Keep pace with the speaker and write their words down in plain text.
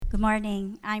Good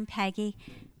morning. I'm Peggy.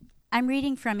 I'm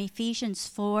reading from Ephesians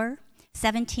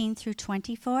 4:17 through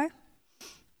 24.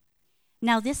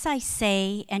 Now this I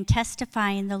say and testify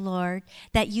in the Lord,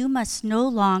 that you must no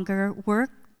longer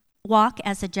walk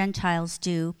as the Gentiles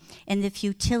do in the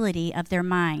futility of their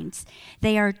minds.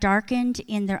 They are darkened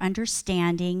in their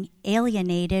understanding,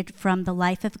 alienated from the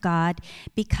life of God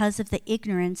because of the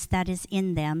ignorance that is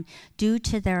in them due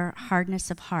to their hardness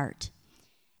of heart.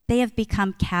 They have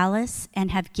become callous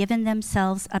and have given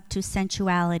themselves up to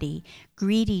sensuality,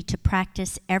 greedy to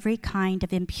practice every kind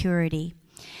of impurity.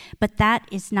 But that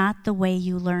is not the way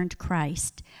you learned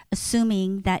Christ,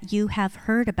 assuming that you have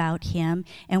heard about him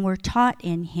and were taught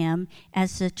in him,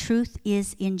 as the truth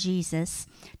is in Jesus,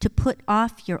 to put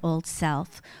off your old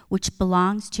self, which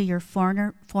belongs to your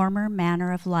former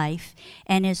manner of life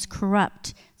and is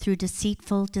corrupt through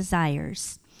deceitful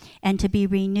desires, and to be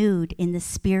renewed in the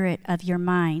spirit of your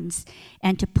minds,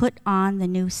 and to put on the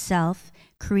new self,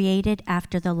 created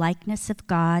after the likeness of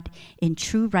God in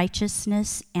true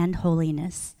righteousness and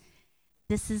holiness.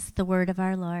 This is the word of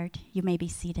our Lord. You may be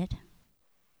seated.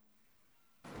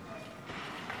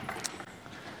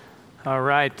 All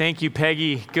right. Thank you,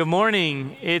 Peggy. Good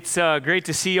morning. It's great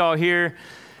to see you all here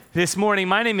this morning.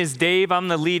 My name is Dave. I'm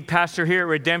the lead pastor here at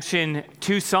Redemption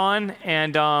Tucson.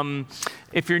 And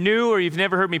if you're new or you've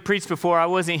never heard me preach before, I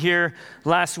wasn't here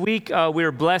last week. We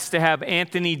were blessed to have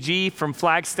Anthony G. from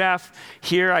Flagstaff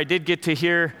here. I did get to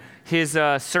hear his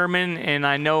sermon, and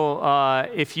I know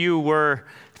if you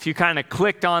kind of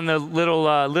clicked on the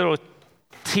little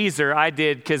teaser, I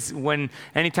did, because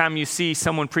anytime you see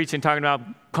someone preaching talking about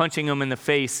punching them in the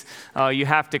face, you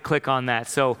have to click on that.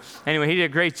 So anyway, he did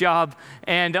a great job.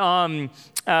 And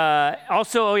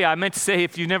also, I meant to say,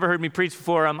 if you've never heard me preach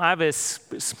before, I have a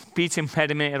speech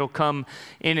impediment. It'll come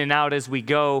in and out as we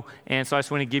go. And so I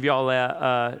just want to give you all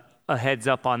a heads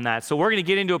up on that. So we're going to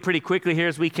get into it pretty quickly here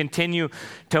as we continue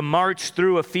to march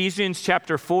through Ephesians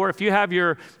chapter 4. If you have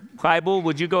your Bible,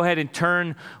 would you go ahead and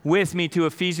turn with me to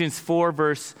Ephesians 4,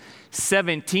 verse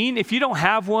 17. If you don't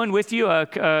have one with you,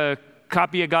 a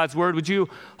copy of God's Word, would you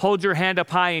hold your hand up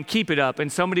high and keep it up,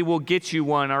 and somebody will get you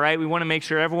one, all right? We want to make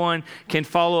sure everyone can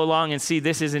follow along and see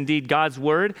this is indeed God's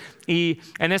Word. Y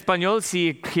en español,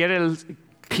 si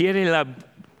quiere la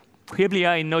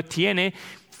Biblia y no tiene,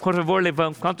 por favor,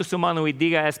 levante su mano y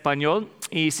diga español.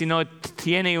 Y si no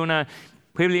tiene una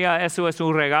Biblia, eso es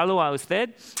un regalo a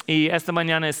usted. Y esta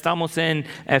mañana estamos en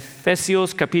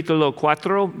Efesios capítulo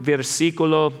 4,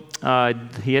 versículo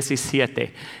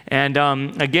 17. And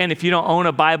again, if you don't own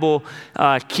a Bible,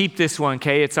 keep this one,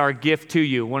 okay? It's our gift to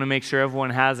you. Want to make sure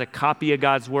everyone has a copy of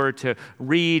God's Word to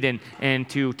read and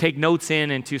to take notes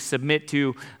in and to submit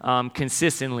to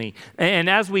consistently. And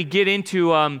as we get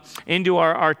into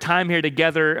our time here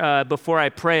together, before I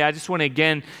pray, I just want to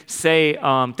again say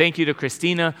thank you to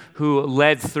Christina, who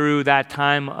led through that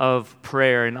time of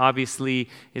prayer, and obviously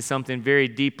is something very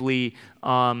deeply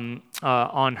on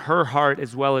her heart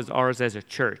as well as ours as a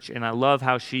church. And I love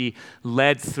how she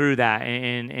led through that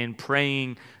and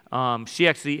praying. She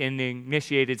actually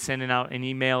initiated sending out an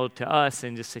email to us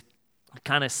and just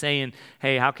kind of saying,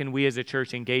 hey, how can we as a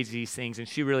church engage these things? And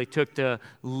she really took the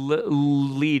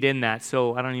lead in that.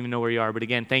 So I don't even know where you are. But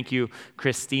again, thank you,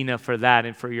 Christina, for that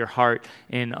and for your heart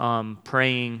in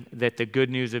praying that the good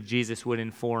news of Jesus would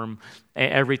inform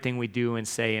everything we do and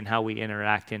say and how we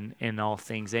interact in all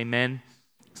things. Amen.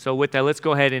 So with that, let's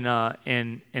go ahead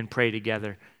and pray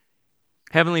together.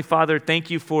 Heavenly Father, thank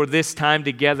you for this time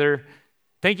together.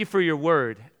 Thank you for your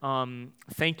word.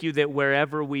 Thank you that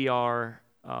wherever we are,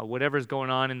 whatever's going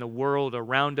on in the world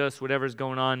around us, whatever's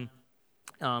going on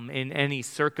in any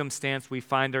circumstance we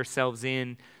find ourselves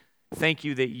in, thank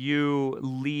you that you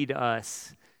lead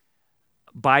us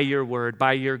by your word,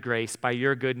 by your grace, by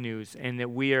your good news, and that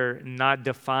we are not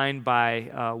defined by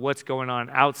what's going on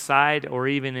outside, or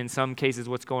even in some cases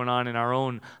what's going on in our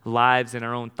own lives and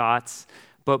our own thoughts.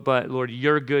 But Lord,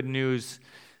 your good news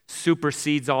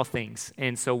supersedes all things.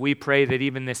 And so we pray that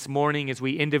even this morning, as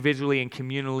we individually and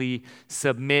communally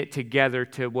submit together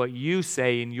to what you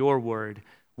say in your word,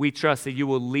 we trust that you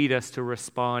will lead us to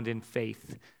respond in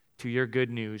faith to your good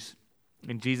news.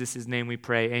 In Jesus' name we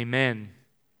pray, amen.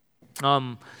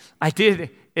 I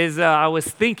was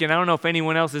thinking, I don't know if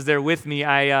anyone else is there with me.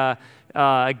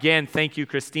 Again, thank you,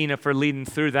 Christina, for leading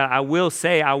through that. I will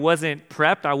say I wasn't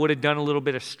prepped. I would have done a little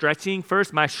bit of stretching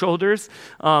first. My shoulders,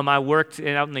 I worked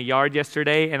out in the yard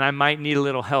yesterday, and I might need a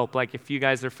little help. Like if you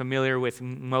guys are familiar with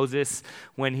Moses,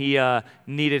 when he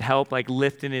needed help, like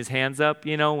lifting his hands up,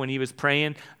 when he was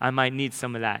praying, I might need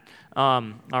some of that.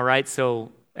 All right,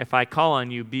 so if I call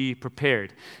on you, be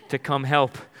prepared to come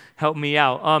help me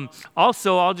out.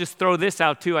 Also, I'll just throw this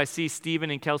out too. I see Stephen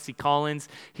and Kelsey Collins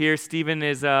here. Stephen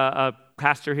is a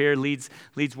pastor here, leads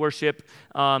worship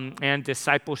and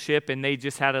discipleship, and they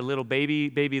just had a little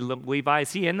baby Levi.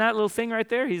 Is he in that little thing right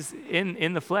there? He's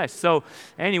in the flesh. So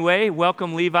anyway,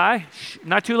 welcome Levi. Shh,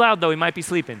 not too loud though, he might be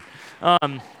sleeping.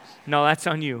 No, that's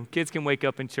on you. Kids can wake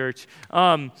up in church,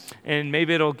 and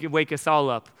maybe it'll wake us all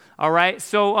up. All right,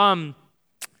 so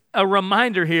a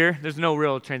reminder here, there's no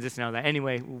real transition out of that.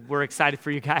 Anyway, we're excited for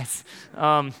you guys.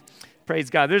 Praise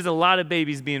God. There's a lot of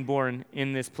babies being born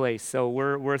in this place, so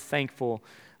we're thankful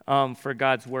for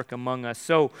God's work among us.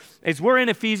 So as we're in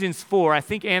Ephesians 4, I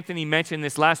think Anthony mentioned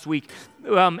this last week,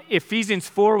 Ephesians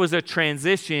 4 was a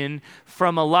transition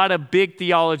from a lot of big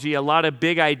theology, a lot of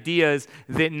big ideas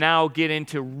that now get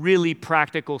into really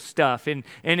practical stuff. And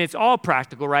it's all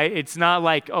practical, right? It's not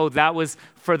like, oh, that was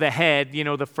for the head,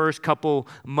 the first couple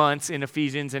months in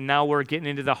Ephesians, and now we're getting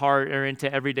into the heart or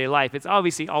into everyday life. It's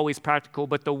obviously always practical,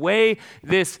 but the way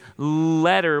this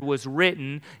letter was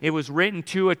written, it was written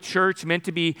to a church meant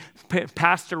to be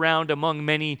passed around among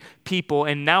many people,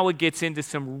 and now it gets into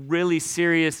some really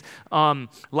serious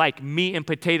like meat and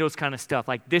potatoes kind of stuff.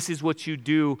 Like, this is what you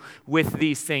do with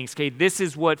these things. Okay, this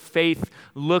is what faith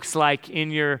looks like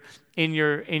in your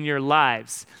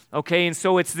lives. Okay, and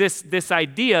so it's this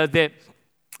idea that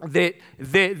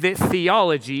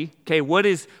theology, okay, what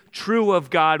is true of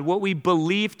God, what we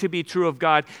believe to be true of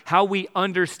God, how we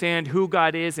understand who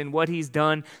God is and what He's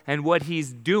done and what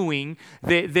He's doing,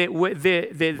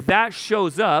 that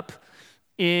shows up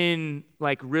in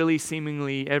like really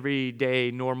seemingly everyday,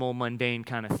 normal, mundane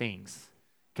kind of things.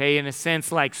 Okay, in a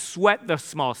sense, like sweat the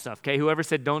small stuff. Okay, whoever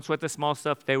said don't sweat the small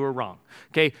stuff, they were wrong.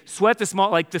 Okay, sweat the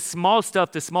small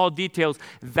stuff, the small details,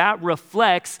 that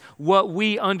reflects what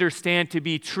we understand to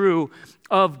be true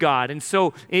of God. And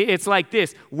so it's like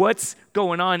this: what's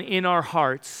going on in our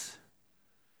hearts,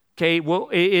 okay, well,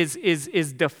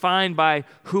 is defined by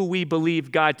who we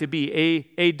believe God to be.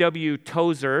 A.W.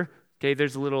 Tozer. Okay,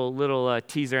 there's a little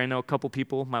teaser. I know a couple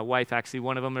people, my wife actually,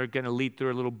 one of them, are going to lead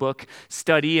through a little book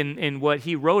study and what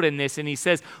he wrote in this. And he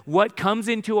says, what comes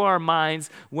into our minds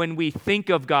when we think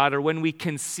of God or when we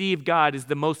conceive God is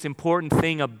the most important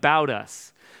thing about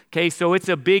us. Okay, so it's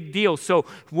a big deal. So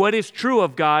what is true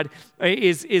of God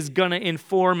is going to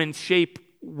inform and shape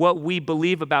what we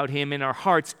believe about Him in our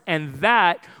hearts. And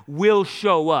that will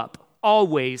show up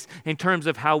always in terms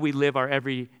of how we live our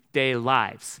everyday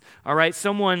lives. All right,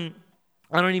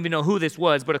 I don't even know who this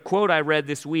was, but a quote I read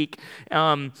this week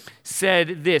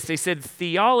said this. They said,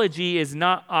 theology is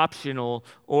not optional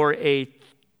or a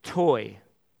toy.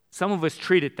 Some of us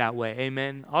treat it that way,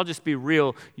 amen? I'll just be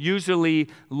real. Usually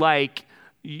like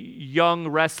young,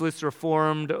 restless,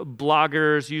 reformed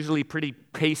bloggers, usually pretty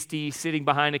pasty, sitting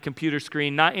behind a computer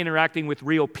screen, not interacting with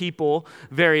real people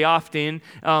very often,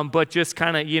 but just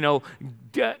kind of,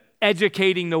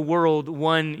 educating the world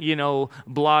one,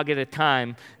 blog at a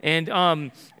time.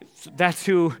 And that's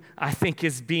who I think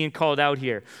is being called out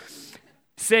here.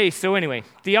 So anyway,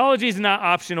 theology is not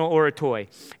optional or a toy.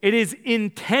 It is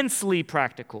intensely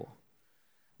practical.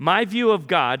 My view of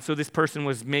God, so this person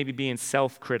was maybe being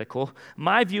self-critical,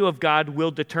 my view of God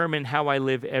will determine how I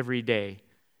live every day.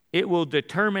 It will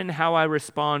determine how I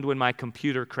respond when my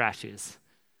computer crashes.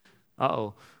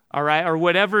 All right, or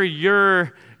whatever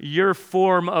your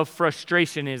form of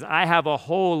frustration is. I have a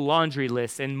whole laundry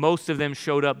list, and most of them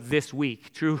showed up this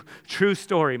week. True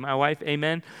story. My wife,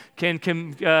 amen, can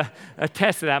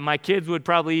attest to that. My kids would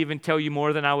probably even tell you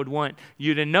more than I would want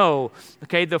you to know.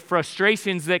 Okay, the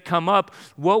frustrations that come up,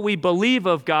 what we believe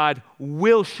of God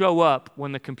will show up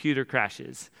when the computer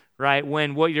crashes, right?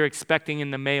 When what you're expecting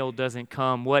in the mail doesn't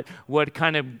come, what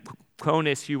kind of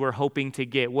bonus you were hoping to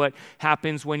get, what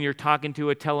happens when you're talking to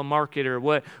a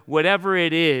telemarketer, whatever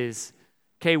it is,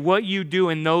 okay, what you do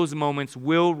in those moments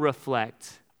will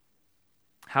reflect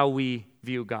how we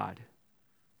view God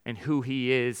and who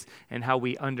He is and how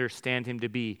we understand Him to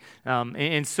be.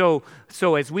 And so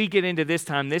as we get into this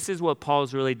time, this is what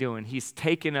Paul's really doing. He's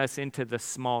taking us into the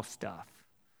small stuff.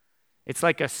 It's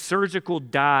like a surgical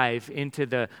dive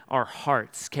into our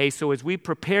hearts, okay? So as we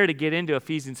prepare to get into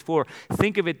Ephesians 4,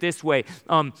 think of it this way.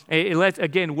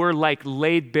 We're like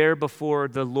laid bare before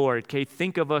the Lord, okay?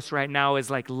 Think of us right now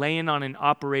as like laying on an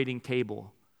operating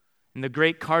table. And the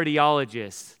great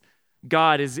cardiologist,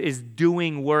 God, is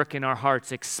doing work in our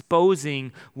hearts,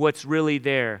 exposing what's really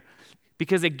there.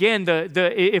 Because again,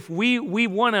 if we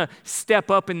want to step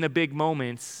up in the big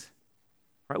moments,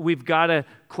 we've got to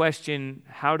question,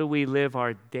 how do we live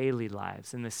our daily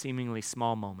lives in the seemingly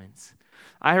small moments?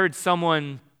 I heard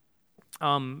someone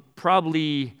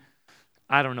probably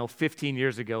I don't know, 15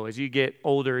 years ago. As you get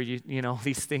older, you know,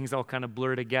 these things all kind of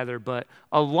blur together. But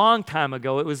a long time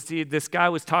ago, this guy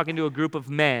was talking to a group of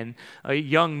men,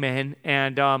 young men,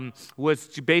 and was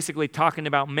basically talking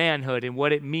about manhood and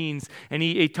what it means. And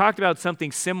he talked about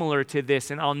something similar to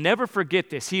this, and I'll never forget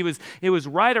this. It was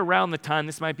right around the time,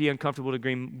 this might be uncomfortable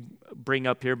to bring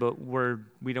up here, but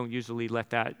we don't usually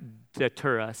let that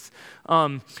deter us.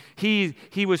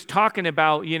 He was talking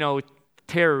about, you know,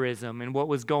 terrorism and what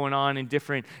was going on in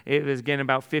it was again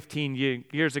about 15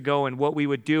 years ago, and what we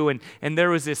would do. And there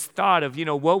was this thought of, you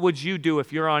know, what would you do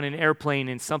if you're on an airplane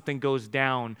and something goes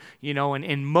down, you know,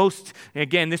 and most,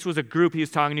 again, this was a group he was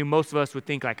talking to, most of us would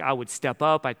think like, I would step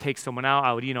up, I'd take someone out,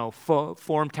 I would, you know,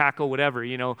 form tackle, whatever,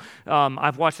 you know.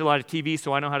 I've watched a lot of TV,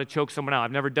 so I know how to choke someone out.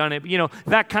 I've never done it, but, you know,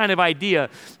 that kind of idea.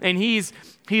 And he's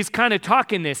kind of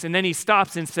talking this, and then he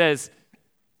stops and says,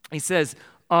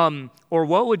 or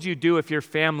what would you do if your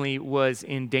family was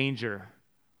in danger,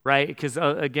 right? Because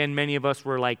again, many of us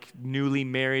were like newly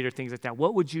married or things like that.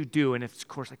 What would you do? And it's of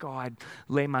course like, oh, I'd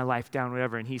lay my life down,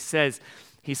 whatever. And he says,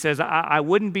 I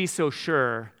wouldn't be so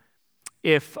sure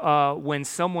if when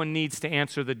someone needs to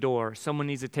answer the door, someone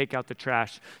needs to take out the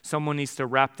trash, someone needs to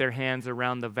wrap their hands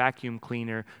around the vacuum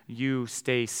cleaner, you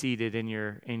stay seated in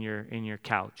your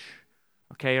couch.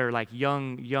 Okay, or like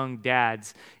young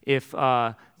dads, if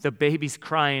the baby's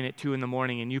crying at 2 a.m.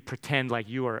 and you pretend like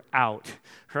you are out,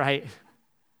 right?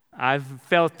 I've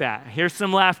felt that. Here's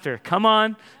some laughter. Come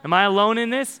on, am I alone in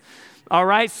this? All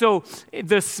right, so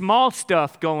the small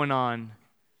stuff going on.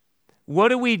 What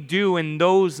do we do in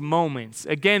those moments?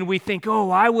 Again, we think, oh,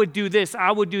 I would do this,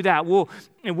 I would do that. Well,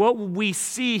 and what we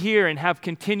see here and have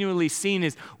continually seen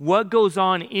is what goes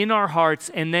on in our hearts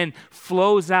and then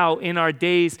flows out in our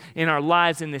days, in our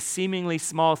lives, in the seemingly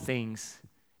small things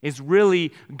is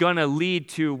really going to lead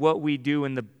to what we do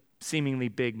in the seemingly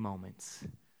big moments.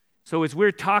 So as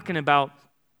we're talking about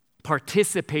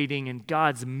participating in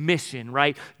God's mission,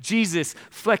 right? Jesus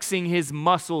flexing his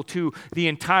muscle to the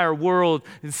entire world,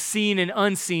 seen and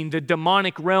unseen, the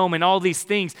demonic realm and all these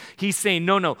things. He's saying,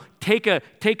 no, take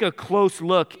a close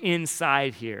look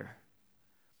inside here.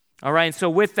 All right, and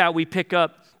so with that, we pick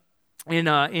up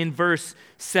in verse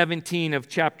 17 of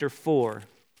chapter 4.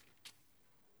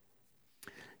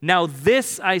 Now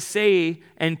this I say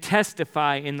and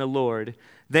testify in the Lord,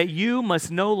 that you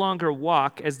must no longer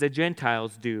walk as the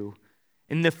Gentiles do,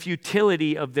 in the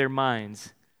futility of their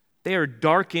minds. They are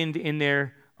darkened in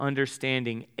their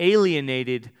understanding,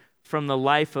 alienated from the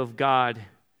life of God.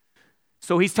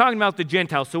 So he's talking about the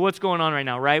Gentiles. So what's going on right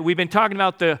now, right? We've been talking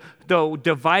about the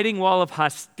dividing wall of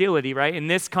hostility, right? In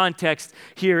this context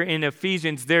here in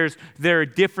Ephesians, there are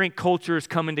different cultures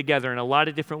coming together in a lot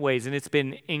of different ways, and it's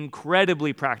been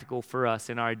incredibly practical for us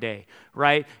in our day,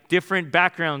 right? Different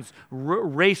backgrounds,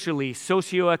 racially,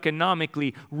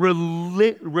 socioeconomically,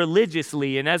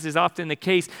 religiously, and as is often the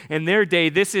case in their day,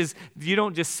 you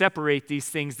don't just separate these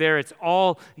things there. It's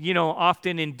all,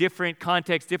 often in different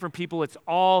contexts, different people, it's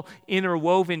all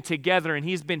interwoven together, and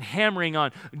he's been hammering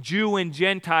on Jew and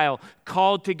Gentile,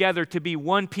 called together to be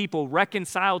one people,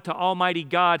 reconciled to Almighty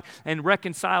God and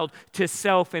reconciled to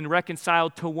self and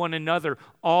reconciled to one another,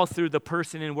 all through the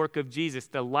person and work of Jesus,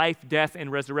 the life, death,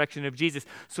 and resurrection of Jesus.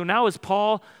 So now is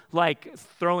Paul like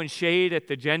throwing shade at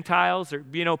the Gentiles or,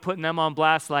 putting them on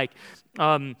blast like,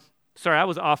 sorry, I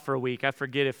was off for a week. I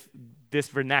forget if this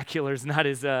vernacular is not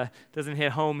as, doesn't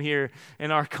hit home here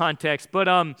in our context. But,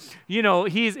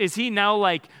 is he now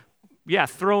like,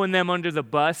 throwing them under the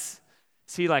bus?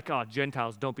 Is he like, oh,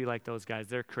 Gentiles, don't be like those guys.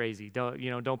 They're crazy.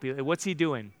 Don't be. What's he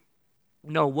doing?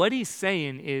 No, what he's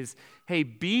saying is, hey,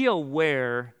 be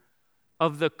aware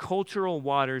of the cultural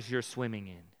waters you're swimming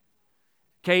in.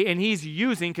 Okay, and he's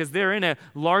using, because they're in a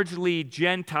largely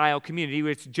Gentile community,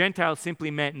 which Gentile simply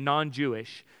meant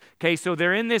non-Jewish. Okay, so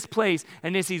they're in this place,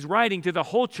 and as he's writing to the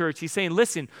whole church, he's saying,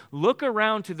 listen, look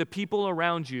around to the people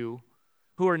around you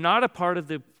who are not a part of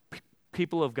the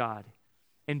people of God,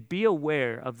 and be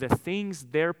aware of the things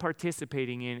they're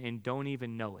participating in and don't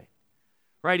even know it.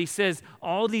 Right? He says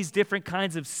all these different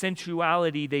kinds of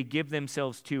sensuality they give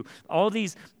themselves to, all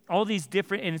these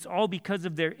different, and it's all because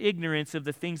of their ignorance of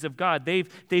the things of God. They've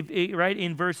right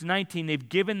in verse 19, they've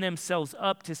given themselves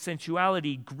up to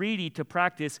sensuality, greedy to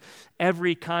practice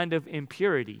every kind of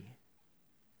impurity.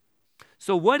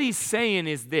 So what he's saying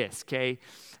is this, okay,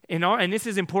 and this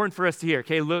is important for us to hear.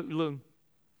 Okay,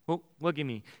 look at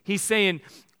me. He's saying,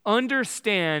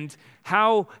 understand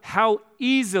how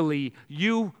easily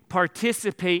you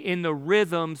participate in the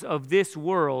rhythms of this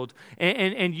world,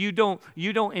 and you don't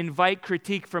invite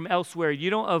critique from elsewhere. You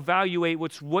don't evaluate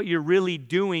what you're really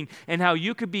doing, and how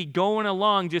you could be going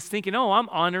along just thinking, oh, I'm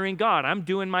honoring God, I'm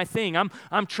doing my thing,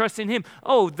 I'm trusting Him.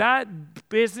 Oh, that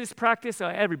business practice,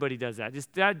 everybody does that.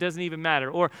 Just that doesn't even matter.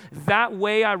 Or that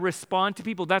way I respond to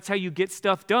people, that's how you get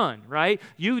stuff done, right?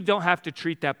 You don't have to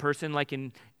treat that person like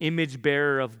an image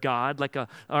bearer of God, like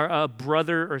a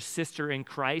brother or sister in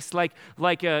Christ,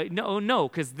 no,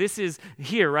 because this is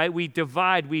here, right? We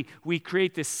divide, we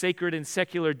create this sacred and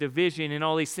secular division and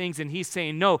all these things, and He's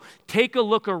saying, no, take a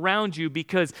look around you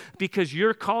because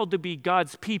you're called to be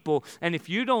God's people, and if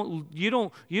you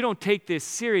don't take this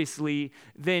seriously,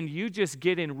 then you just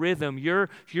get in rhythm.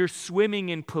 You're swimming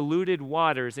in polluted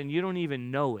waters, and you don't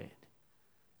even know it.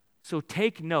 So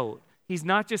take note. He's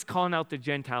not just calling out the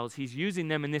Gentiles. He's using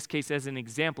them in this case as an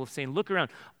example of saying, look around,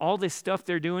 all this stuff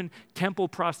they're doing, temple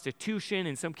prostitution,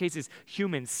 in some cases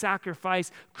human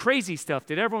sacrifice, crazy stuff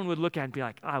that everyone would look at and be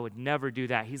like, I would never do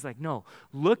that. He's like, no,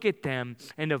 look at them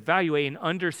and evaluate and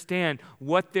understand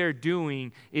what they're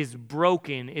doing is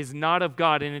broken, is not of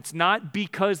God. And it's not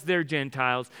because they're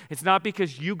Gentiles. It's not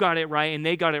because you got it right and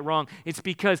they got it wrong. It's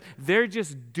because they're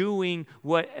just doing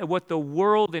what the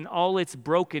world and all its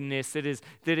brokenness that is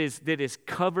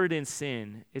covered in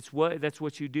sin. That's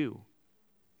what you do.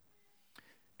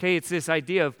 Okay, it's this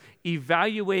idea of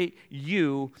evaluate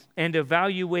you and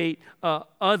evaluate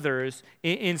others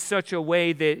in such a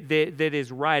way that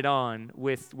is right on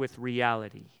with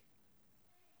reality.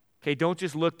 Okay, don't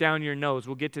just look down your nose.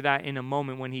 We'll get to that in a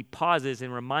moment when he pauses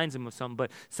and reminds him of something.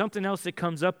 But something else that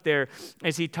comes up there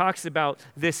as he talks about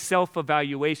this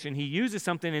self-evaluation, he uses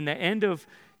something in the end of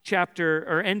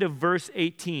verse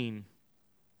 18.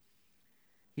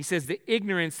 He says the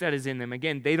ignorance that is in them.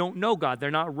 Again, they don't know God.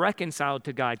 They're not reconciled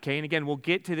to God. Okay, and again, we'll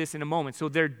get to this in a moment. So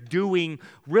they're doing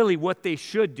really what they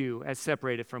should do as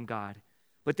separated from God.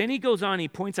 But then he goes on, he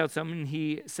points out something, and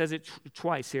he says it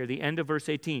twice here, the end of verse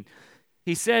 18.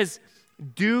 He says,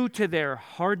 due to their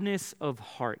hardness of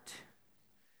heart,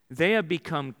 they have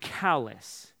become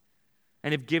callous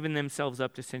and have given themselves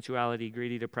up to sensuality,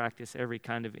 greedy to practice every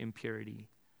kind of impurity.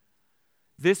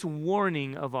 This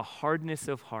warning of a hardness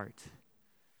of heart,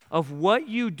 of what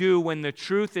you do when the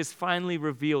truth is finally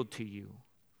revealed to you,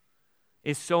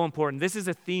 is so important. This is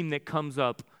a theme that comes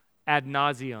up ad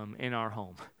nauseum in our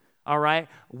home. All right?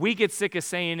 We get sick of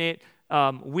saying it.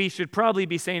 We should probably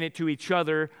be saying it to each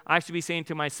other. I should be saying it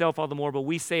to myself all the more, but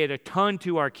we say it a ton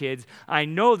to our kids. I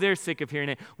know they're sick of hearing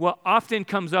it. What often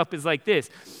comes up is like this.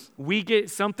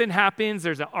 Something happens,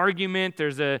 there's an argument,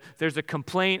 there's a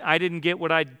complaint. I didn't get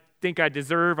what I think I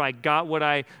deserve. I got what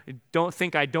I don't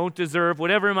think I don't deserve,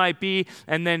 whatever it might be.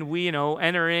 And then we,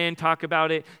 enter in, talk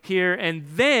about it here. And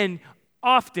then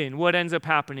often what ends up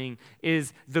happening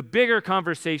is the bigger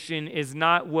conversation is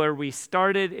not where we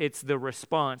started, it's the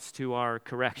response to our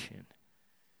correction.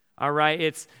 All right,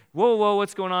 it's, whoa,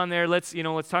 what's going on there? Let's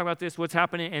talk about this, what's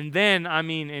happening. And then,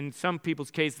 in some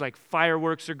people's case, like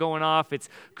fireworks are going off, it's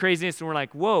craziness, and we're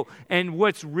like, whoa. And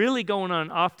what's really going on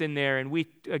often there, and we,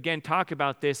 again, talk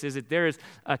about this, is that there is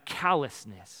a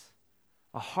callousness,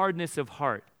 a hardness of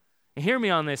heart. And hear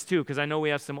me on this, too, because I know we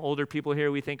have some older people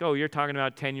here. We think, oh, you're talking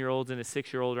about 10-year-olds and a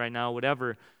 6-year-old right now,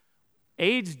 whatever.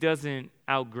 Age doesn't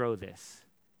outgrow this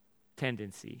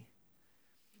tendency.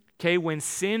 Okay, when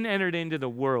sin entered into the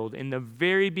world in the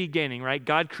very beginning, right?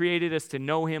 God created us to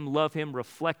know Him, love Him,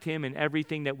 reflect Him in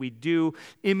everything that we do.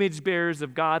 Image bearers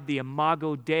of God, the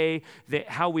imago Dei, that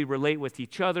how we relate with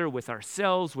each other, with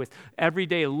ourselves, with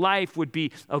everyday life would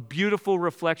be a beautiful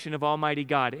reflection of Almighty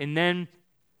God. And then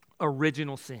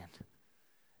original sin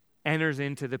enters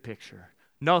into the picture.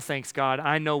 No, thanks, God.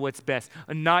 I know what's best.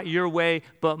 Not your way,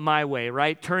 but my way,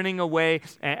 right? Turning away,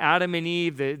 Adam and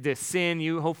Eve, the sin,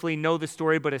 you hopefully know the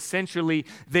story, but essentially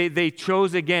they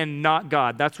chose again not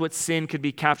God. That's what sin could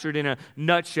be captured in a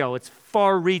nutshell. It's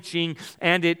far-reaching,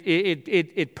 and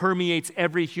it permeates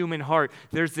every human heart.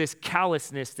 There's this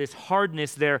callousness, this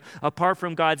hardness there, apart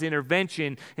from God's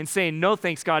intervention, and saying, no,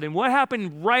 thanks, God. And what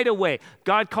happened right away?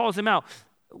 God calls him out.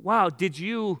 Wow, did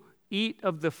you eat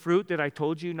of the fruit that I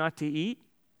told you not to eat?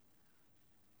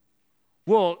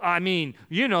 Well,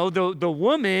 the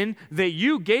woman that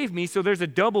you gave me, so there's a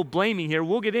double blaming here.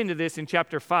 We'll get into this in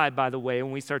chapter 5, by the way,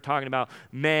 when we start talking about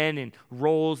men and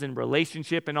roles and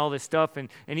relationship and all this stuff. And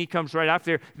he comes right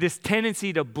after this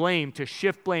tendency to blame, to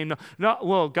shift blame.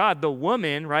 Well, God, the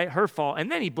woman, right, her fault.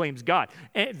 And then he blames God.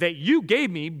 That you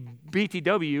gave me,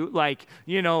 BTW,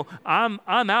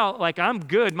 I'm out, like I'm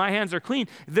good, my hands are clean.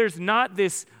 There's not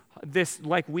this this,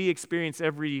 like we experience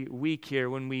every week here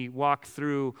when we walk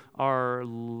through our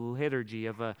liturgy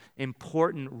of an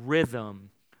important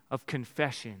rhythm of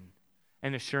confession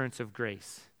and assurance of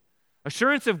grace.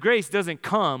 Assurance of grace doesn't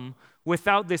come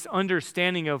without this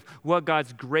understanding of what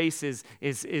God's grace is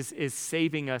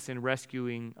saving us and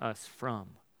rescuing us from.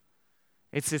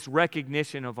 It's this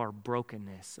recognition of our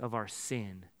brokenness, of our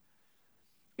sin.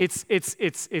 It's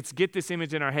get this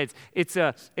image in our heads.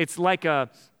 It's like a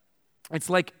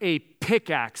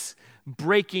pickaxe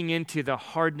breaking into the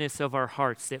hardness of our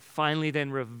hearts that finally then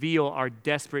reveal our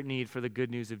desperate need for the good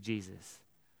news of Jesus.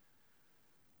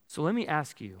 So let me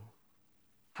ask you,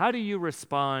 how do you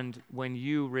respond when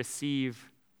you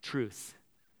receive truth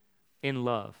in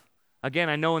love? Again,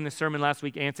 I know in the sermon last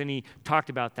week, Anthony talked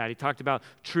about that. He talked about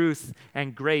truth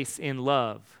and grace in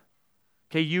love.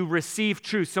 Okay, you receive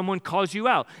truth. Someone calls you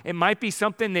out. It might be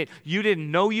something that you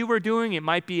didn't know you were doing. It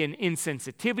might be an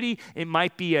insensitivity. It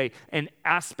might be an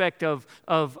aspect of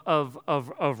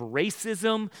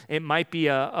racism. It might be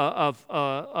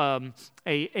an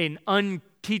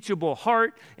unteachable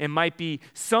heart. It might be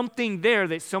something there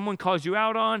that someone calls you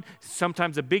out on.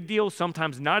 Sometimes a big deal,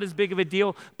 sometimes not as big of a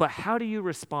deal. But how do you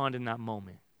respond in that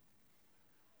moment?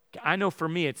 I know for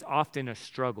me, it's often a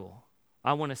struggle.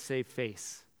 I want to save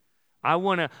face. I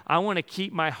want to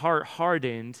keep my heart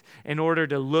hardened in order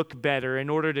to look better,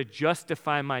 in order to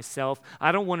justify myself.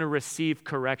 I don't want to receive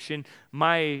correction.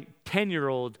 My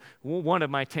 10-year-old, one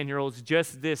of my 10-year-olds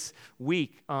just this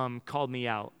week called me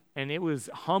out, and it was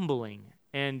humbling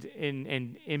and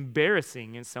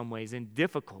embarrassing in some ways and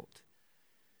difficult.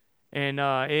 And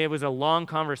it was a long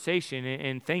conversation,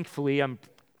 and thankfully I'm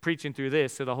preaching through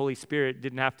this so the Holy Spirit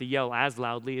didn't have to yell as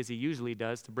loudly as he usually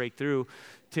does to break through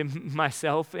to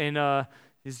myself. And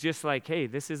it's just like, hey,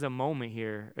 this is a moment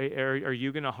here. Are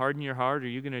you going to harden your heart? Are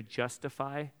you going to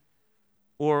justify?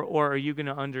 Or are you going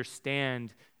to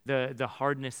understand the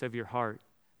hardness of your heart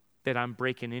that I'm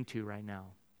breaking into right now?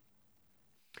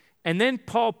 And then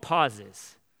Paul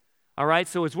pauses. All right,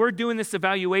 so as we're doing this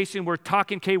evaluation, we're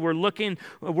talking, okay, we're looking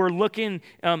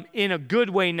in a good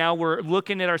way now. We're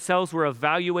looking at ourselves, we're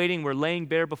evaluating, we're laying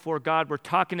bare before God. We're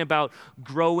talking about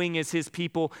growing as his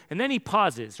people. And then he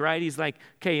pauses, right? He's like,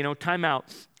 okay, time out.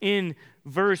 In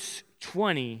verse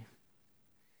 20,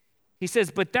 he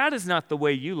says, but that is not the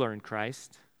way you learned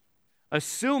Christ,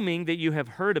 assuming that you have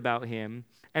heard about him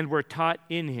and were taught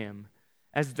in him,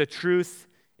 as the truth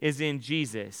is in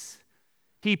Jesus.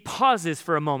 He pauses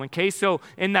for a moment, okay? So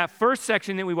in that first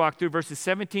section that we walked through, verses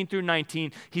 17 through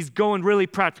 19, he's going really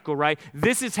practical, right?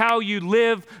 This is how you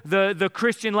live the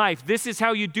Christian life. This is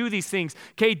how you do these things,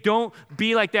 okay? Don't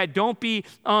be like that. Don't be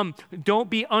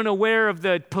unaware of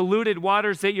the polluted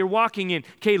waters that you're walking in,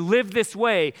 okay? Live this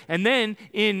way. And then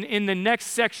in the next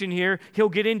section here, he'll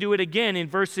get into it again in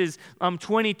verses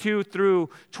 22 through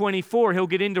 24. He'll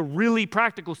get into really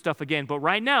practical stuff again. But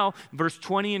right now, verse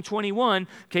 20 and 21,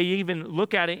 okay, you even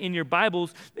look at it in your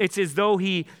Bibles, it's as though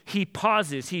he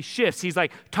pauses, he shifts. He's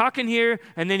like talking here,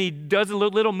 and then he does a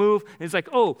little move, and it's like,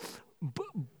 oh,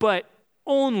 but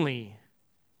only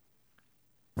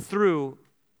through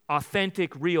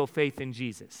authentic, real faith in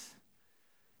Jesus.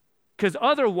 Because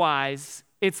otherwise,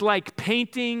 it's like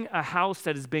painting a house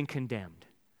that has been condemned.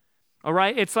 All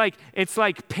right, it's like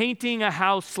painting a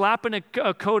house, slapping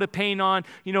a coat of paint on,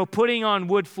 putting on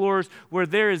wood floors where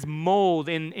there is mold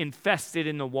infested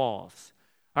in the walls.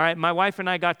 All right, my wife and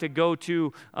I got to go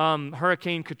to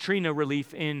Hurricane Katrina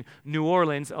relief in New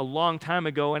Orleans a long time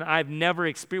ago, and I've never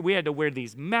experienced. We had to wear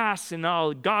these masks and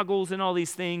all goggles and all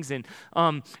these things, and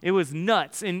it was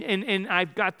nuts. And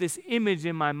I've got this image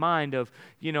in my mind of,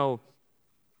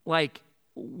 like,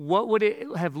 what would it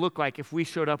have looked like if we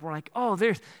showed up? We're like, oh,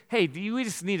 we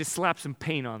just need to slap some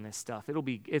paint on this stuff.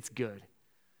 It's good.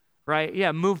 Right?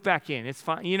 Yeah, move back in. It's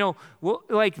fine.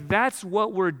 That's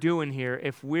what we're doing here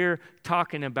if we're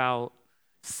talking about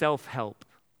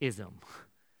self-helpism.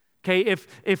 Okay,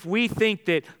 if we think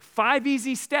that 5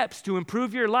 easy steps to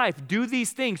improve your life, do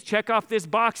these things, check off this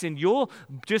box, and you'll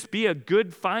just be a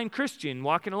good, fine Christian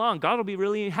walking along. God will be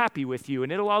really happy with you,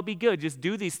 and it'll all be good. Just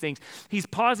do these things. He's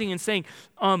pausing and saying,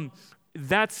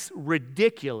 that's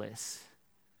ridiculous.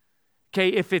 Okay,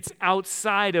 if it's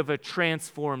outside of a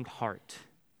transformed heart.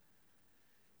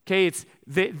 Okay, it's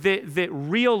that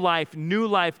real life, new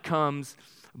life comes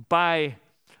by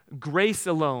grace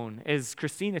alone, as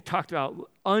Christina talked about,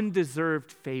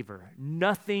 undeserved favor.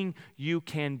 Nothing you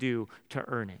can do to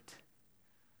earn it.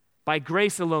 By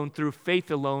grace alone, through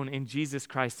faith alone, in Jesus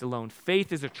Christ alone.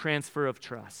 Faith is a transfer of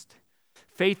trust.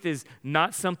 Faith is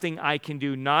not something I can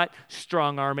do, not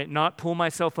strong arm it, not pull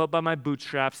myself up by my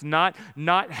bootstraps, not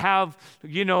have,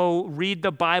 read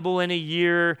the Bible in a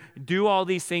year, do all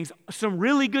these things, some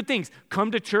really good things,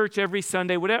 come to church every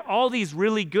Sunday, whatever, all these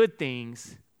really good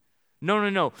things.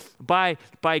 No. By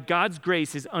God's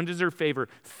grace, his undeserved favor,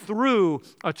 through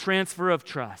a transfer of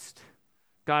trust.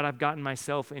 God, I've gotten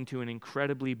myself into an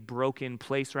incredibly broken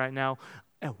place right now.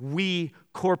 We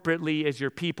corporately as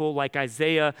your people, like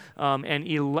Isaiah and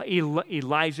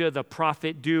Elijah the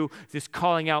prophet do, this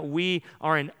calling out, we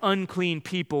are an unclean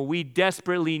people. We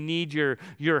desperately need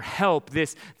your help,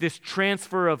 this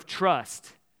transfer of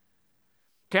trust.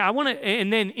 Okay,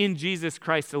 and then in Jesus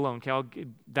Christ alone, okay,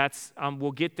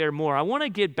 we'll get there more. I want to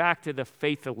get back to the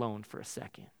faith alone for a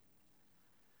second.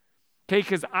 Okay,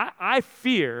 because I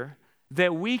fear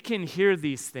that we can hear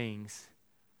these things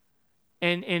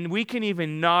and we can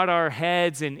even nod our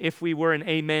heads, and if we were an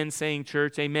amen saying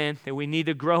church, amen, that we need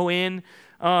to grow in,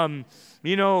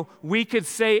 we could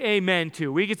say amen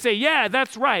to. We could say, yeah,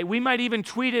 that's right. We might even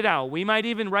tweet it out. We might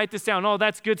even write this down. Oh,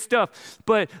 that's good stuff.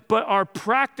 But our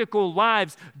practical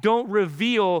lives don't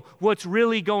reveal what's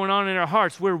really going on in our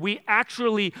hearts, where we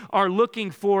actually are looking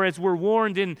for, as we're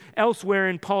warned in elsewhere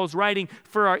in Paul's writing,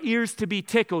 for our ears to be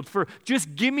tickled, for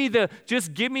just give me the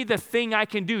thing I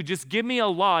can do. Just give me a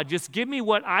law. Just give me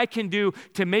what I can do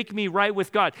to make me right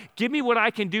with God. Give me what I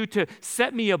can do to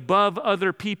set me above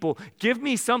other people. Give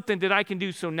me something that I can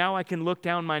do so now I can look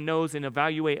down my nose and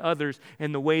evaluate others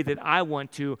in the way that I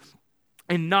want to,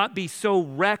 and not be so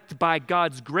wrecked by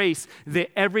God's grace that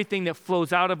everything that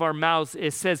flows out of our mouths,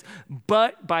 it says,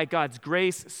 but by God's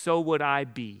grace, so would I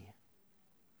be.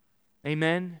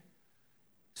 Amen?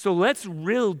 So let's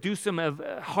really do some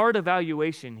hard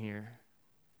evaluation here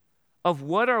of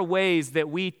what are ways that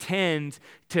we tend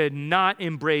to not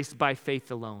embrace by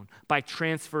faith alone, by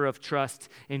transfer of trust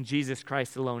in Jesus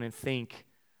Christ alone, and think,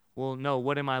 well, no,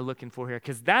 what am I looking for here?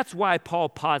 Because that's why Paul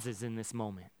pauses in this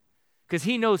moment. Because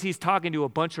he knows he's talking to a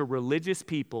bunch of religious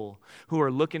people who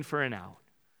are looking for an out,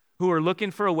 who are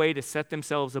looking for a way to set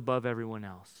themselves above everyone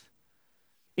else.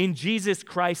 In Jesus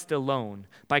Christ alone,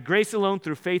 by grace alone,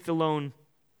 through faith alone,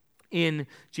 in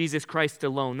Jesus Christ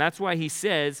alone. That's why he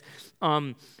says,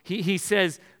 he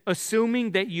says,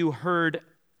 assuming that you heard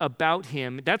about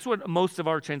him. That's what most of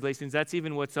our translations, that's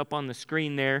even what's up on the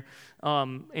screen there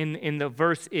in the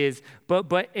verse is.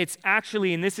 But it's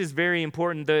actually, and this is very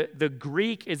important, the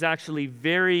Greek is actually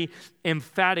very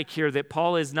emphatic here, that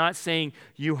Paul is not saying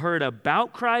you heard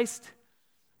about Christ,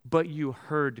 but you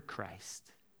heard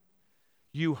Christ.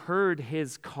 You heard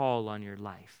his call on your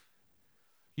life.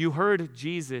 You heard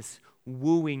Jesus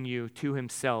wooing you to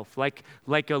himself, like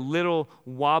a little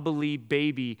wobbly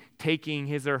baby taking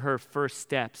his or her first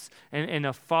steps, and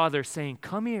a father saying,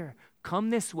 come here, come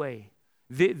this way.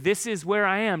 This is where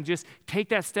I am. Just take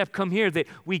that step, come here. That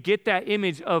we get that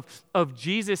image of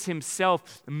Jesus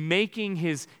himself making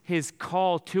his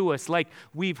call to us, like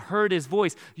we've heard his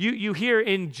voice. You hear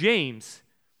in James,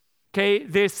 okay,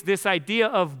 this idea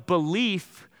of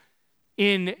belief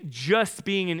in just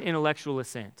being an intellectual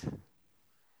assent.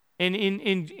 And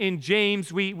in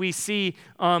James, we see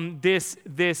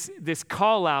this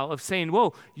call out of saying,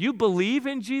 whoa, you believe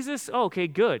in Jesus? Oh, okay,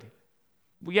 good.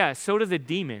 Well, yeah, so do the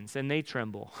demons, and they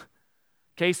tremble.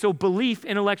 Okay, so belief,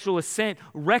 intellectual assent,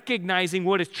 recognizing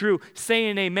what is true,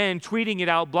 saying amen, tweeting it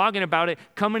out, blogging about it,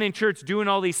 coming in church, doing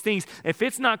all these things. If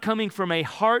it's not coming from a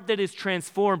heart that is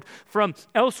transformed from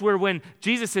elsewhere, when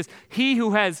Jesus says, he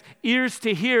who has ears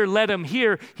to hear, let him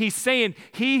hear, he's saying,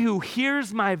 he who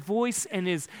hears my voice and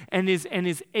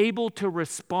is able to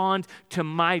respond to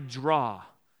my draw,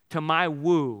 to my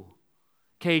woo.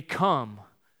 Okay, come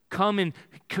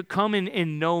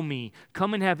and know me.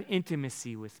 Come and have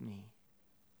intimacy with me.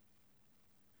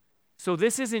 So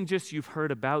this isn't just you've heard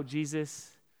about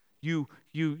Jesus, you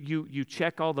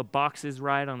check all the boxes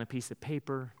right on a piece of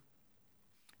paper.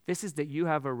 This is that you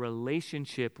have a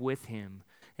relationship with him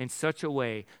in such a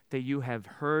way that you have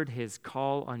heard his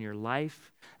call on your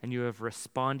life and you have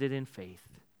responded in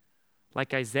faith.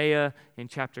 Like Isaiah in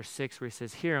chapter 6 where he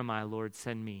says, here am I, Lord,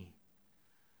 send me.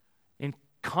 In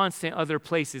constant other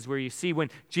places where you see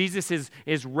when Jesus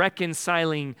is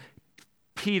reconciling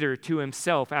Peter to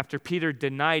himself after Peter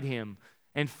denied him.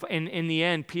 And in the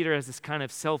end, Peter has this kind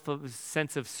of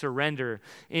sense of surrender.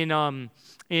 In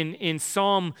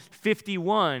Psalm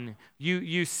 51,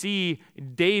 you see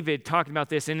David talking about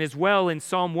this. And as well in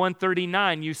Psalm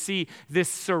 139, you see this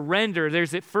surrender.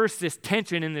 There's at first this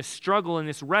tension and this struggle and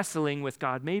this wrestling with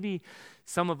God. Maybe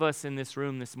some of us in this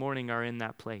room this morning are in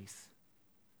that place.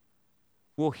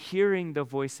 Well, hearing the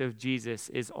voice of Jesus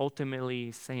is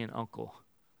ultimately saying, Uncle,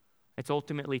 It's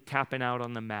ultimately tapping out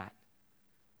on the mat.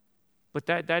 But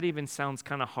that even sounds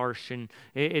kind of harsh, and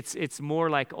it's more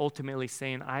like ultimately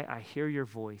saying, I hear your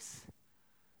voice,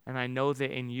 and I know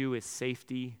that in you is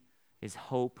safety, is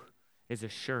hope, is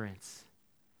assurance.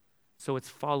 So it's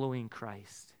following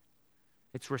Christ.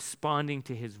 It's responding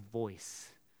to his voice.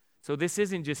 So this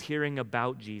isn't just hearing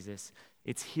about Jesus.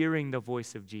 It's hearing the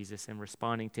voice of Jesus and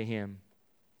responding to him.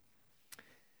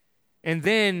 And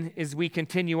then as we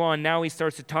continue on, now he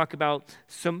starts to talk about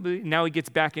now he gets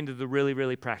back into the really,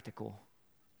 really practical.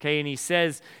 Okay, and he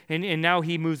says, and now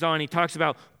he moves on, he talks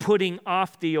about putting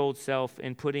off the old self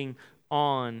and putting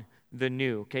on the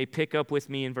new. Okay, pick up with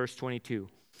me in verse 22.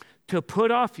 To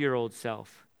put off your old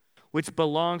self, which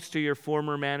belongs to your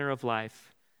former manner of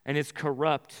life and is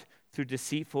corrupt through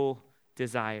deceitful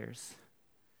desires.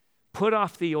 Put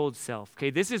off the old self. Okay,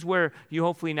 this is where you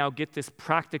hopefully now get this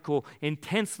practical,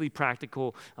 intensely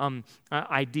practical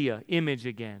idea, image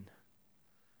again.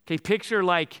 Okay, picture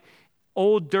like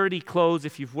old dirty clothes.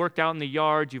 If you've worked out in the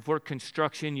yard, you've worked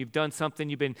construction, you've done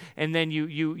something, and then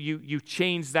you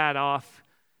change that off.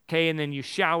 Okay, and then you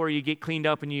shower, you get cleaned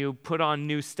up, and you put on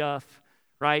new stuff.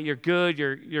 Right, you're good,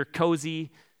 you're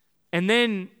cozy, and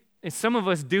then if some of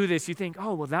us do this, you think,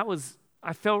 oh well,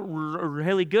 I felt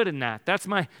really good in that. That's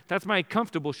my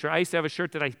comfortable shirt. I used to have a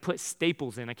shirt that I put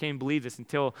staples in. I can't believe this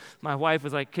until my wife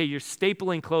was like, okay, you're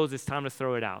stapling clothes. It's time to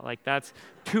throw it out. Like, that's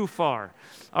too far.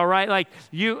 All right, like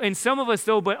you, and some of us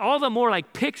though, but all the more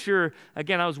like picture,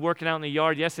 again, I was working out in the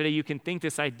yard yesterday. You can think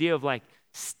this idea of like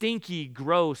stinky,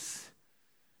 gross,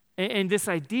 and this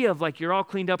idea of like you're all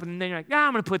cleaned up and then you're like,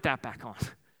 I'm going to put that back on.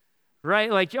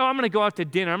 Right? Like, I'm going to go out to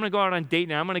dinner. I'm going to go out on date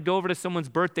night. I'm going to go over to someone's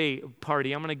birthday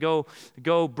party. I'm going to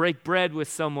go break bread with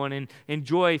someone and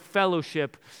enjoy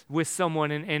fellowship with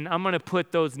someone. And I'm going to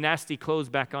put those nasty clothes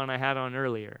back on I had on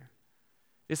earlier.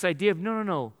 This idea of,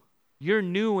 no. You're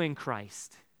new in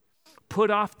Christ.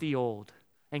 Put off the old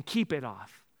and keep it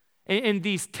off. And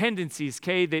these tendencies,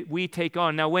 okay, that we take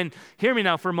on. Now, hear me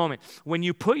now for a moment. When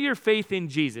you put your faith in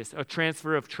Jesus, a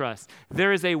transfer of trust,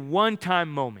 there is a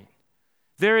one-time moment.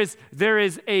 There is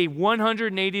a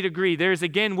 180 degree. There's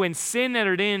again when sin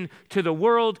entered into the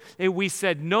world, we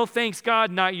said, no thanks God,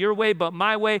 not your way, but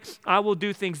my way. I will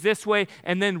do things this way.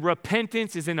 And then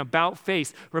repentance is an about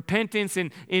face. Repentance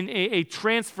in a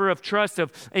transfer of trust,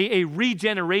 of a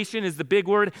regeneration is the big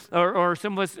word, or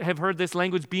some of us have heard this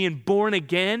language, being born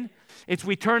again. It's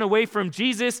we turn away from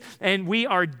Jesus and we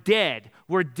are dead.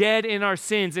 We're dead in our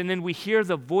sins, and then we hear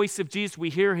the voice of Jesus. We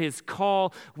hear his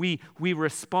call. We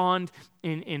respond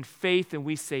in faith, and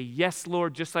we say, yes,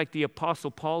 Lord, just like the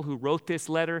Apostle Paul who wrote this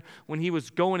letter when he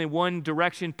was going in one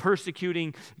direction,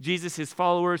 persecuting Jesus, his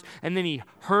followers, and then he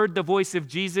heard the voice of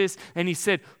Jesus, and he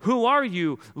said, who are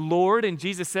you, Lord? And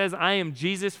Jesus says, I am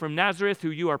Jesus from Nazareth,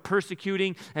 who you are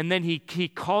persecuting, and then he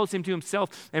calls him to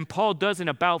himself, and Paul does an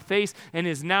about face, and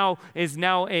is now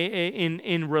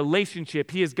in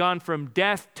relationship. He has gone from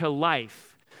death to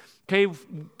life. Okay,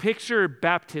 picture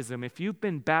baptism. If you've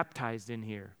been baptized in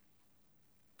here,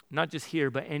 not just here,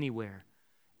 but anywhere,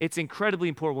 it's incredibly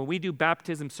important. When we do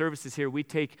baptism services here, we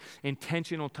take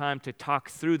intentional time to talk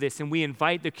through this, and we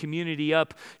invite the community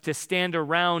up to stand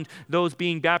around those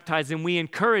being baptized, and we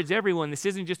encourage everyone. This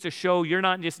isn't just a show. You're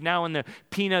not just now in the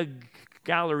peanut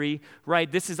gallery, right?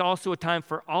 This is also a time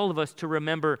for all of us to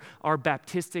remember our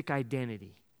baptistic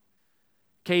identity.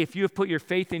 Okay, if you have put your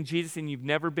faith in Jesus and you've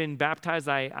never been baptized,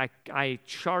 I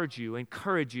charge you,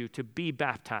 encourage you to be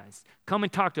baptized. Come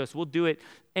and talk to us. We'll do it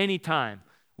anytime.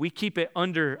 We keep it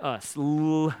under us.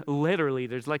 Literally,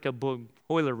 there's like a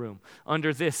boiler room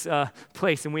under this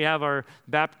place, and we have our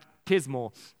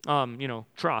baptismal,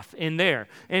 trough in there.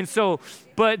 And so,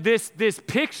 but this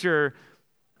picture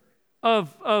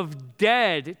of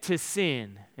dead to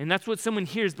sin. And that's what someone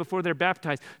hears before they're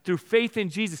baptized. Through faith in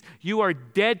Jesus, you are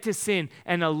dead to sin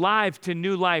and alive to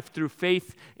new life through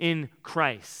faith in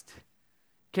Christ.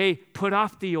 Okay, put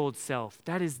off the old self.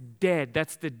 That is dead.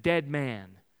 That's the dead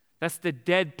man. That's the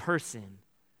dead person.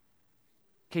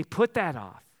 Okay, put that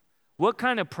off. What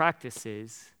kind of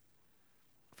practices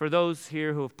for those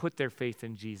here who have put their faith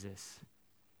in Jesus,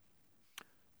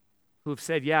 who have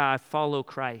said, yeah, I follow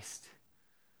Christ?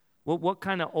 What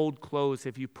kind of old clothes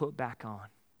have you put back on?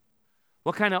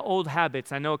 What kind of old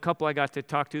habits? I know a couple I got to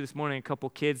talk to this morning, a couple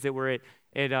kids that were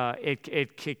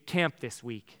at camp this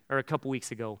week, or a couple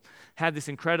weeks ago, had this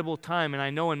incredible time. And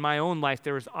I know in my own life,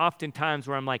 there was often times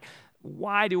where I'm like,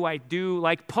 why do I do,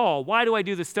 like Paul, why do I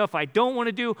do the stuff I don't want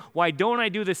to do? Why don't I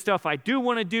do the stuff I do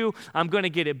want to do? I'm going to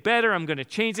get it better. I'm going to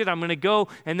change it. I'm going to go.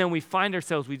 And then we find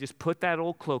ourselves, we just put that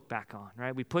old cloak back on,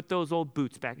 right? We put those old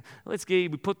boots back. We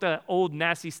put the old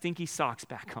nasty, stinky socks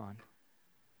back on.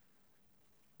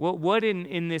 What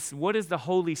in this, what is the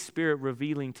Holy Spirit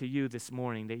revealing to you this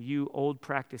morning that you old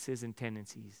practices and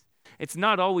tendencies? It's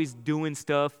not always doing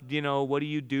stuff, what do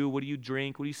you do? What do you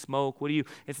drink? What do you smoke?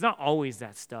 It's not always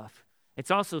that stuff.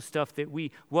 It's also stuff that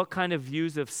what kind of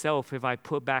views of self have I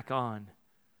put back on?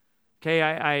 Okay,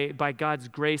 I by God's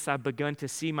grace, I've begun to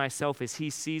see myself as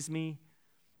he sees me.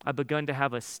 I've begun to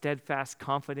have a steadfast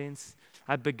confidence.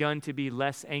 I've begun to be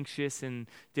less anxious in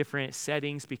different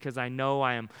settings because I know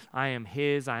I am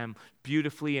his. I am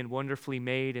beautifully and wonderfully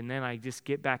made. And then I just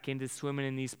get back into swimming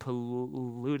in these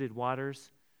polluted waters.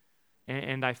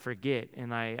 And I forget.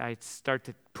 And I start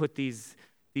to put these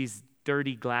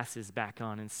dirty glasses back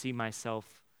on and see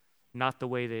myself not the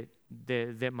way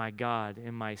that my God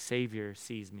and my Savior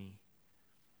sees me.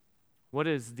 What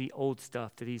is the old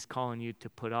stuff that he's calling you to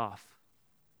put off?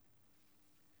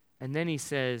 And then he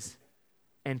says,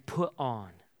 and put on.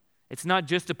 It's not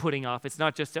just a putting off. It's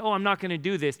not just, I'm not going to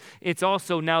do this. It's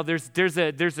also now there's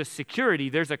a security,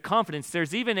 there's a confidence,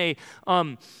 there's even a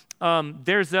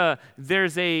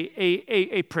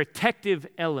protective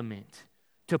element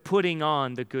to putting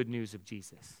on the good news of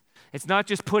Jesus. It's not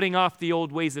just putting off the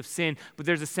old ways of sin, but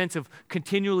there's a sense of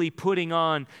continually putting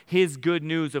on his good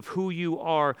news of who you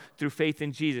are through faith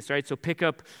in Jesus, right? So pick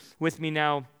up with me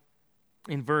now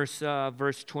in verse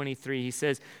 23. He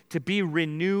says, to be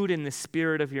renewed in the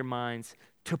spirit of your minds,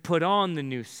 to put on the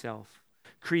new self,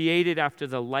 created after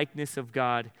the likeness of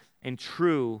God in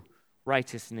true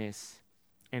righteousness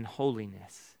and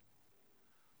holiness.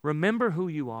 Remember who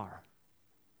you are.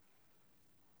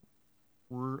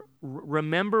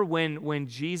 Remember when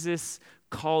Jesus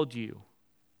called you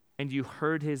and you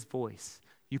heard his voice.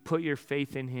 You put your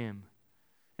faith in him.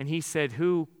 And he said,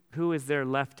 who is there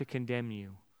left to condemn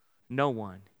you? No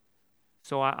one.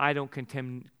 So I don't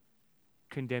condemn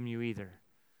you either.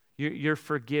 You're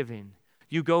forgiven.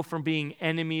 You go from being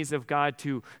enemies of God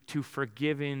to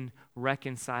forgiven,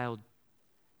 reconciled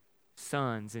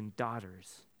sons and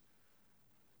daughters.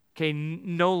 Okay,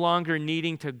 no longer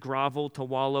needing to grovel, to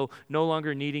wallow, no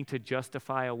longer needing to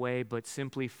justify away, but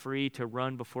simply free to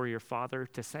run before your Father,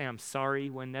 to say I'm sorry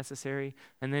when necessary,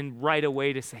 and then right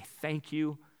away to say thank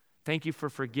you. Thank you for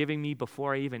forgiving me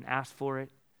before I even asked for it.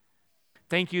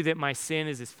 Thank you that my sin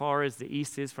is as far as the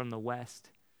east is from the west.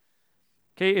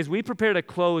 Okay, as we prepare to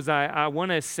close, I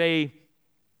want to say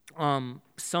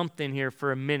something here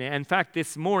for a minute. In fact,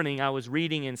 this morning I was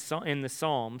reading in the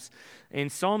Psalms, in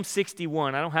Psalm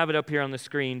 61. I don't have it up here on the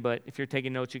screen, but if you're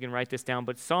taking notes, you can write this down.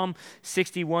 But Psalm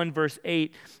 61, verse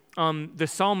 8, the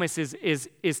psalmist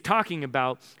is talking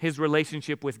about his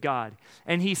relationship with God.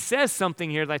 And he says something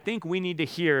here that I think we need to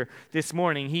hear this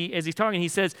morning. As he's talking, he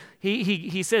says,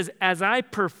 as I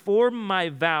perform my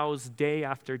vows day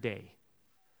after day.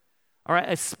 All right,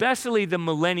 especially the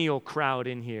millennial crowd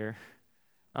in here.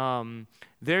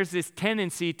 There's this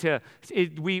tendency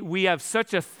we have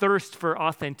such a thirst for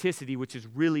authenticity, which is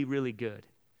really, really good.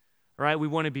 Right? We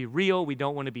want to be real. We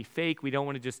don't want to be fake. We don't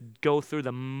want to just go through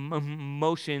the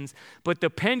motions. But the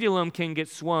pendulum can get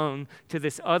swung to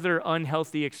this other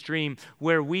unhealthy extreme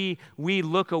where we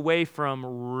look away from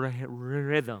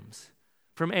rhythms,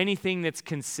 from anything that's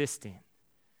consistent.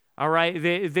 All right,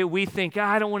 that we think,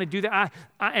 I don't want to do that.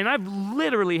 And I've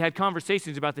literally had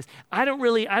conversations about this. I don't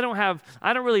really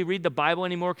read the Bible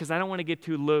anymore because I don't want to get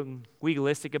too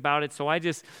legalistic about it. So I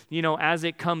just, as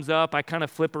it comes up, I kind of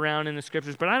flip around in the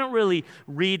scriptures. But I don't really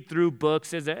read through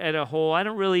books as a whole. I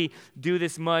don't really do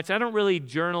this much. I don't really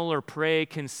journal or pray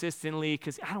consistently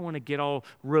because I don't want to get all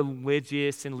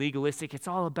religious and legalistic. It's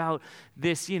all about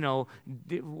this,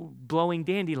 blowing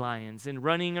dandelions and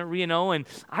running, and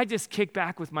I just kick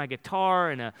back with my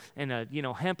guitar and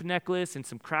a hemp necklace and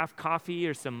some craft coffee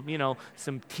or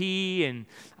some tea, and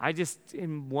I just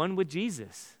am one with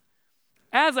Jesus.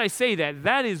 As I say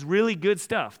that is really good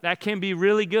stuff. That can be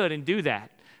really good and do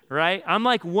that, right? I'm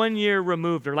like 1 year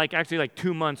removed, or actually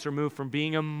 2 months removed from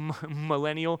being a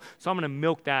millennial, so I'm going to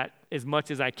milk that as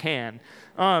much as I can.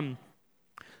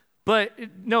 But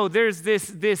no, there's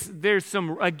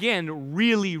some, again,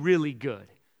 really, really good.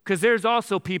 Because there's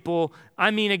also people,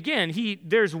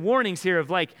 there's warnings here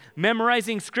of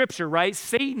memorizing scripture, right?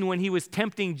 Satan, when he was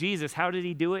tempting Jesus, how did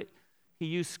he do it? He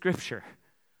used scripture.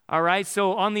 All right,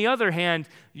 so on the other hand,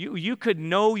 you could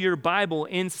know your Bible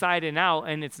inside and out,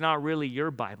 and it's not really your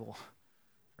Bible,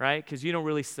 right? Because you don't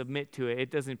really submit to it.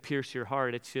 It doesn't pierce your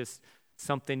heart. It's just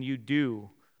something you do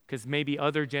because maybe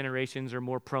other generations are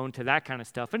more prone to that kind of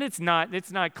stuff. And it's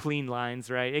not clean lines,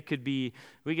 right? It could be,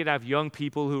 we could have young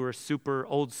people who are super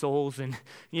old souls and,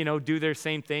 do their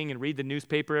same thing and read the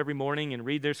newspaper every morning and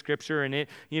read their scripture and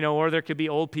or there could be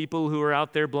old people who are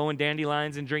out there blowing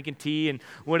dandelions and drinking tea and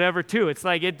whatever too. It's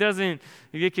like it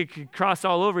could cross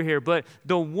all over here. But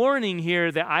the warning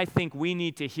here that I think we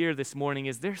need to hear this morning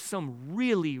is there's some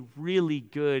really, really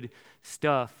good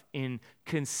stuff in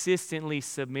consistently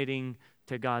submitting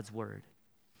to God's word.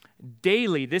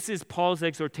 Daily, this is Paul's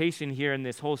exhortation here in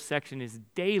this whole section, is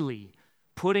daily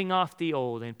putting off the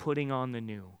old and putting on the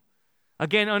new.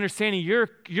 Again, understanding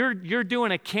you're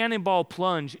doing a cannonball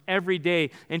plunge every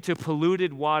day into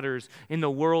polluted waters in the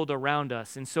world around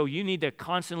us. And so you need to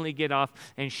constantly get off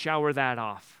and shower that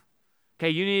off. Okay,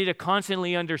 you need to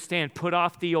constantly understand, put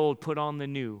off the old, put on the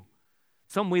new.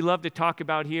 Something we love to talk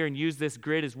about here and use this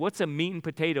grid is what's a meat and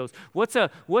potatoes? What's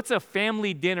a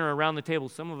family dinner around the table?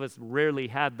 Some of us rarely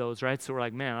had those, right? So we're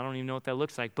like, man, I don't even know what that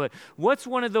looks like. But what's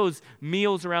one of those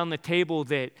meals around the table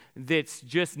that's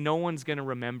just no one's going to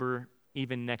remember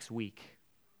even next week,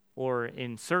 or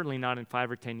certainly not in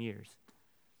 5 or 10 years,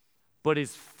 but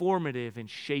is formative and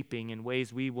shaping in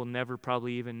ways we will never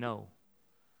probably even know?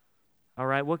 All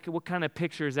right, what kind of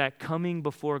picture is that? Coming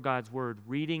before God's word,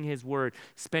 reading his word,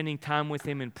 spending time with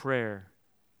him in prayer,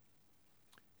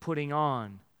 putting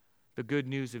on the good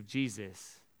news of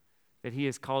Jesus that he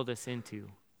has called us into.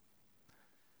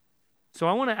 So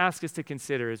I want to ask us to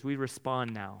consider as we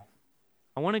respond now.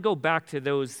 I want to go back to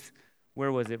those,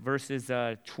 where was it? Verses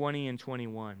 20 and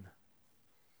 21.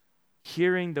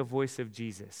 Hearing the voice of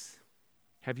Jesus.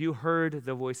 Have you heard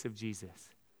the voice of Jesus?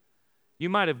 You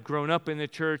might have grown up in the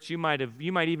church. You might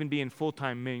even be in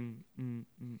full-time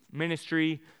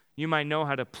ministry. You might know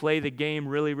how to play the game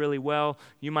really, really well.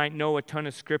 You might know a ton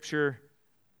of scripture.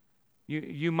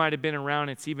 You might have been around.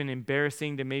 It's even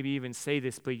embarrassing to maybe even say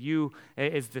this, but you,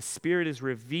 as the Spirit is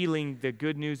revealing the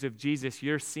good news of Jesus,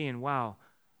 you're seeing, wow,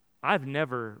 I've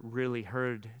never really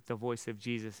heard the voice of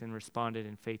Jesus and responded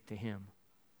in faith to him.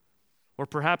 Or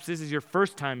perhaps this is your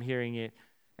first time hearing it,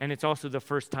 and it's also the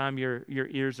first time your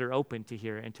ears are open to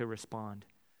hear and to respond.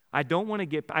 I don't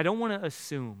want to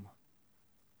assume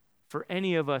for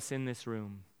any of us in this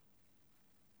room,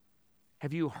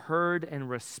 have you heard and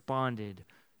responded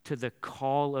to the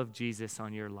call of Jesus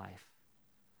on your life?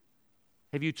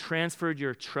 Have you transferred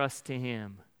your trust to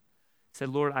him? Said,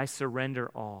 Lord, I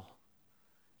surrender all.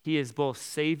 He is both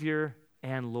Savior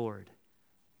and Lord.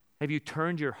 Have you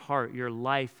turned your heart, your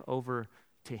life over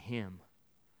to him?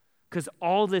 Because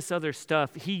all this other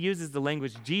stuff, Jesus uses the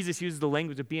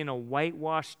language of being a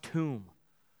whitewashed tomb.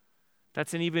 I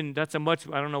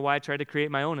don't know why I tried to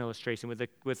create my own illustration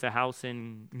with the house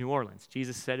in New Orleans.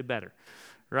 Jesus said it better,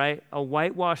 right? A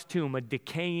whitewashed tomb, a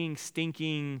decaying,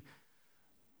 stinking,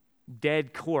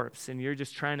 dead corpse, and you're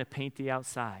just trying to paint the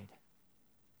outside.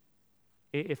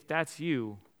 If that's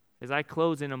you, as I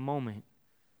close in a moment,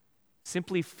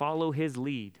 simply follow his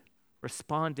lead.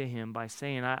 Respond to him by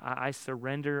saying, I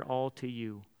surrender all to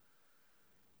you.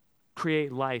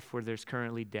 Create life where there's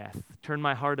currently death. Turn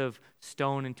my heart of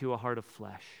stone into a heart of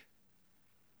flesh.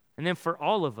 And then for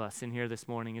all of us in here this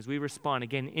morning, as we respond,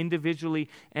 again, individually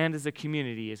and as a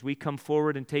community, as we come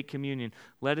forward and take communion,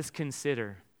 let us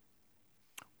consider,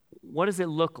 what does it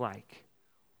look like,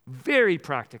 very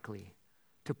practically,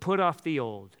 to put off the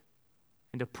old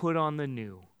and to put on the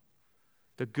new,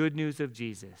 the good news of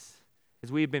Jesus,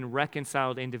 as we have been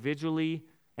reconciled individually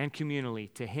and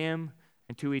communally to him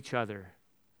and to each other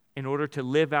in order to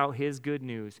live out his good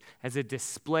news as a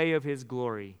display of his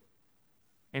glory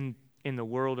in the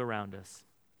world around us.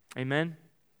 Amen?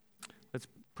 Let's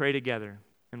pray together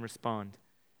and respond.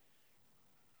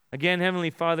 Again, Heavenly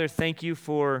Father, thank you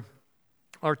for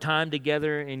our time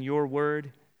together in your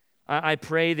word. I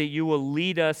pray that you will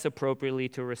lead us appropriately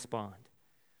to respond.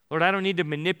 Lord, I don't need to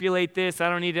manipulate this.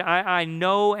 I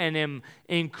know and am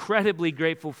incredibly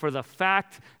grateful for the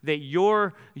fact that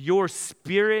your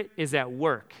Spirit is at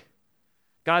work.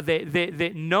 God,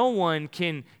 that no one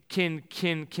can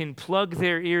plug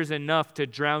their ears enough to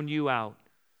drown you out.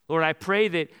 Lord, I pray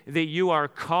that you are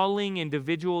calling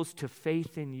individuals to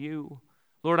faith in you.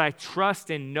 Lord, I trust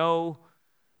and know,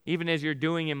 even as you're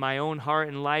doing in my own heart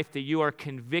and life, that you are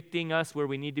convicting us where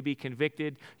we need to be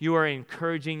convicted. You are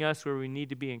encouraging us where we need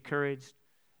to be encouraged.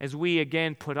 As we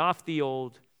again put off the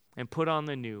old and put on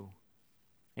the new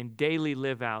and daily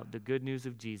live out the good news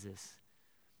of Jesus.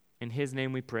 In his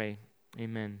name we pray.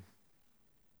 Amen.